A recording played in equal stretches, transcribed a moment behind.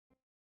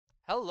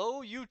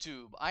Hello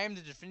YouTube, I am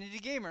the Definity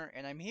Gamer,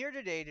 and I'm here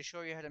today to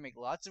show you how to make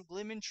lots of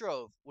Glim and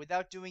Trove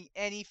without doing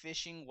any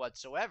fishing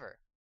whatsoever.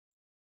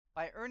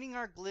 By earning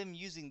our Glim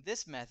using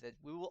this method,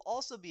 we will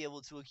also be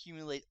able to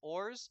accumulate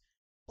ores,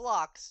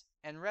 blocks,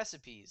 and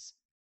recipes.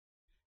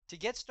 To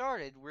get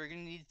started, we're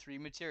going to need three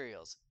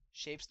materials: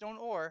 Shapestone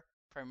Ore,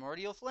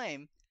 Primordial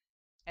Flame,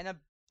 and an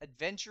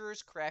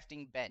Adventurer's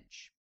Crafting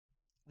Bench.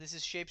 This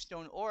is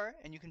Shapestone Ore,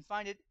 and you can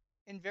find it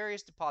in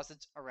various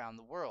deposits around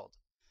the world.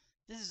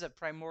 This is a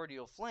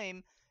primordial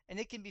flame, and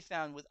it can be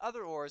found with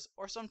other ores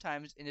or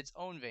sometimes in its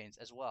own veins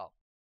as well.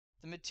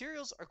 The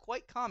materials are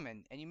quite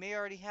common, and you may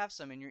already have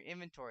some in your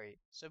inventory,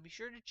 so be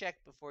sure to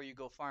check before you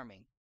go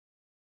farming.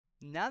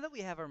 Now that we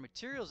have our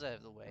materials out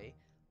of the way,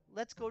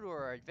 let's go to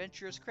our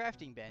adventurous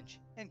crafting bench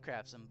and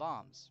craft some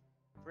bombs.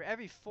 For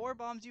every 4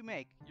 bombs you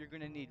make, you're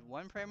going to need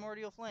 1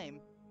 primordial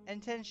flame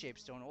and 10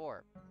 shapestone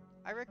ore.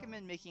 I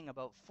recommend making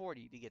about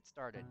 40 to get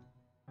started.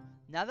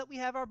 Now that we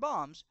have our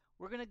bombs,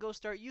 we're going to go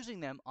start using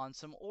them on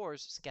some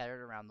ores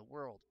scattered around the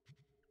world.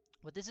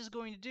 What this is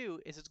going to do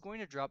is it's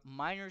going to drop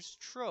miners'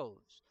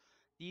 troves.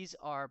 These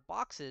are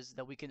boxes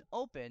that we can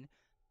open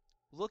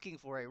looking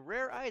for a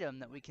rare item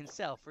that we can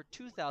sell for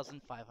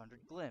 2,500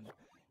 Glim.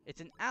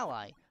 It's an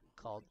ally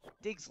called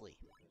Digsley.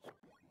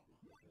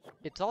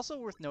 It's also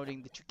worth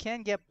noting that you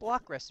can get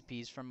block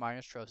recipes from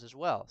miners' troves as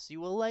well, so you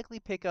will likely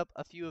pick up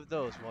a few of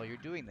those while you're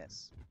doing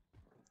this.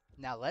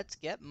 Now let's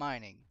get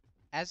mining.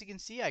 As you can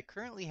see, I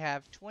currently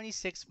have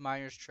 26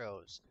 miners'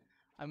 troves.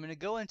 I'm going to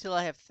go until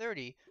I have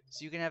 30,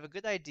 so you can have a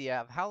good idea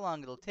of how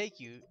long it'll take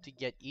you to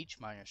get each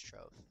miner's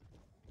trove.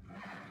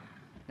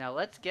 Now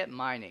let's get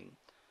mining.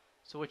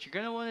 So what you're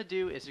going to want to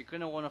do is you're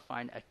going to want to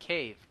find a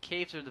cave.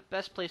 Caves are the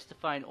best place to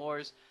find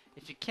ores.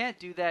 If you can't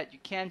do that, you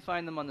can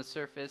find them on the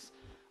surface,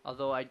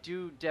 although I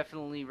do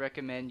definitely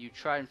recommend you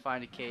try and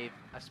find a cave,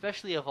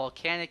 especially a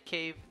volcanic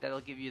cave.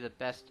 That'll give you the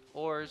best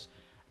ores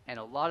and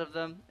a lot of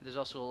them. There's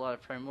also a lot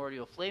of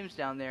primordial flames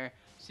down there,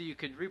 so you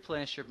could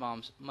replenish your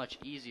bombs much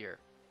easier.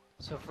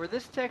 So for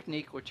this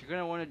technique, what you're going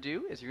to want to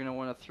do is you're going to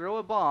want to throw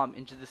a bomb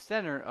into the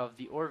center of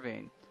the ore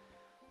vein.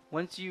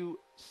 Once you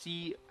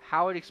see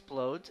how it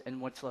explodes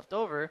and what's left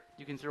over,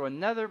 you can throw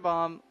another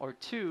bomb or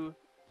 2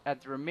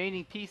 at the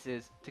remaining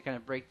pieces to kind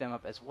of break them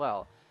up as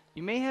well.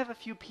 You may have a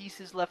few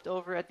pieces left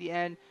over at the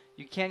end.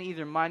 You can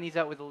either mine these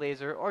out with a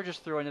laser or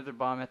just throw another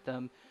bomb at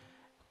them.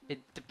 It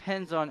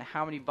depends on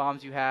how many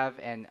bombs you have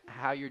and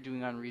how you're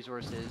doing on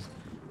resources,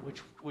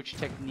 which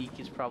technique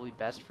is probably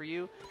best for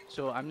you.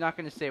 So I'm not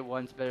going to say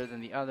one's better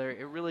than the other.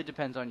 It really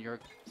depends on your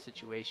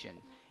situation.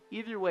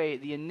 Either way,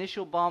 the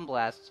initial bomb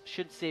blasts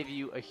should save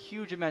you a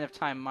huge amount of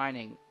time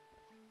mining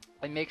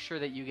and make sure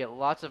that you get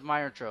lots of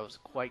miner troves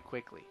quite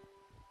quickly.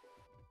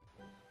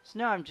 So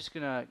now I'm just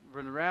going to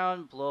run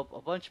around, blow up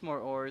a bunch more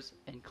ores,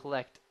 and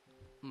collect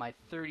my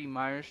 30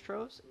 miners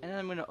troves, and then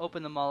I'm going to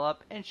open them all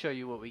up and show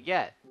you what we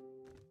get.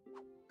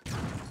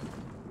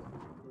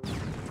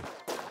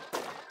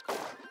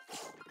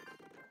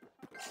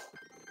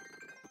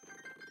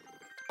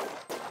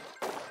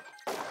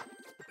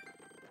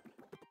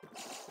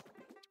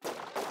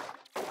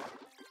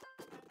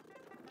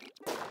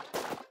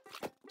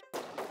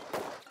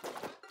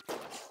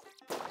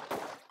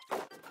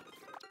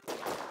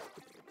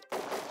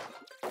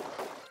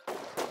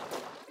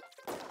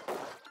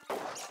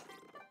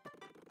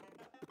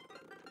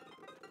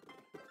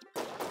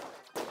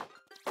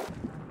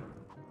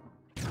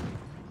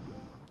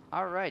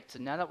 Alright, so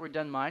now that we're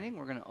done mining,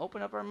 we're going to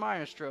open up our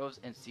miners' troves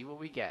and see what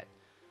we get.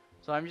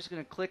 So I'm just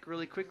going to click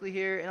really quickly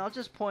here, and I'll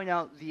just point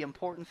out the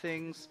important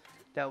things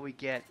that we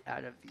get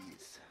out of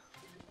these.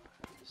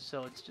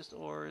 So it's just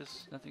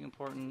ores, nothing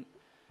important.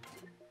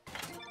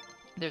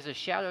 There's a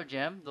shadow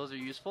gem, those are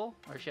useful,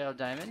 or shadow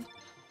diamond.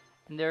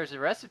 And there's a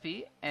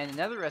recipe, and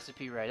another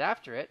recipe right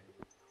after it.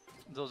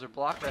 Those are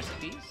block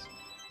recipes.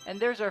 And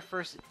there's our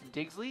first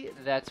Digsley,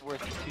 that's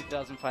worth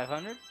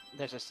 2,500.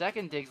 There's a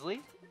second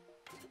Digsley.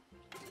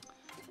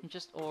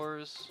 Just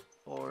ores,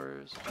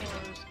 ores,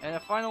 ores. And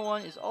the final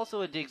one is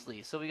also a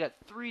Digsley. So we got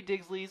 3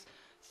 Digsleys,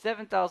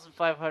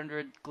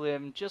 7,500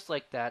 Glim, just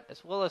like that,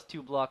 as well as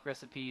 2 block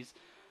recipes,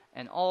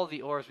 and all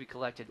the ores we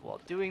collected while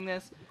doing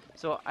this.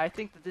 So I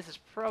think that this is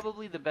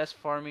probably the best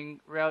farming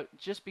route,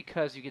 just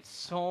because you get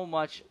so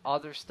much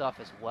other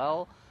stuff as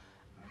well.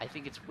 I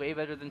think it's way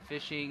better than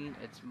fishing.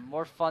 It's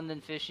more fun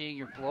than fishing.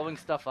 You're blowing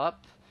stuff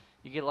up.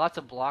 You get lots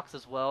of blocks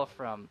as well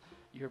from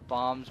your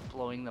bombs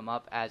blowing them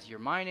up as you're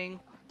mining.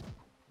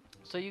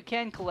 So you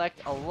can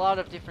collect a lot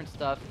of different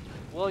stuff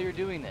while you're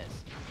doing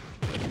this.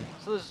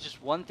 So there's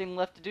just one thing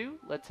left to do.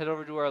 Let's head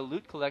over to our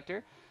loot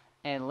collector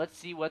and let's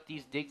see what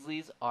these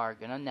Digsleys are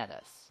gonna net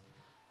us.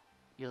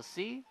 You'll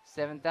see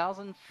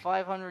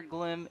 7,500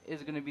 Glim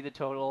is gonna be the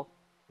total.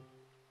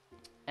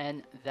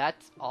 And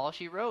that's all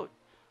she wrote.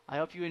 I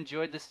hope you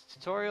enjoyed this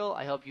tutorial.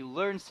 I hope you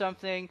learned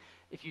something.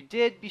 If you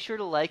did, be sure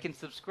to like and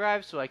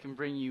subscribe so I can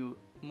bring you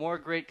more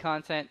great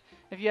content.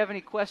 If you have any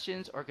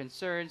questions or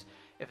concerns,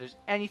 if there's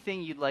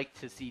anything you'd like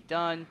to see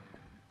done,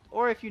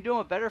 or if you know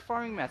a better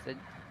farming method,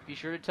 be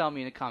sure to tell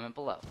me in a comment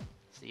below.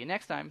 See you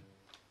next time.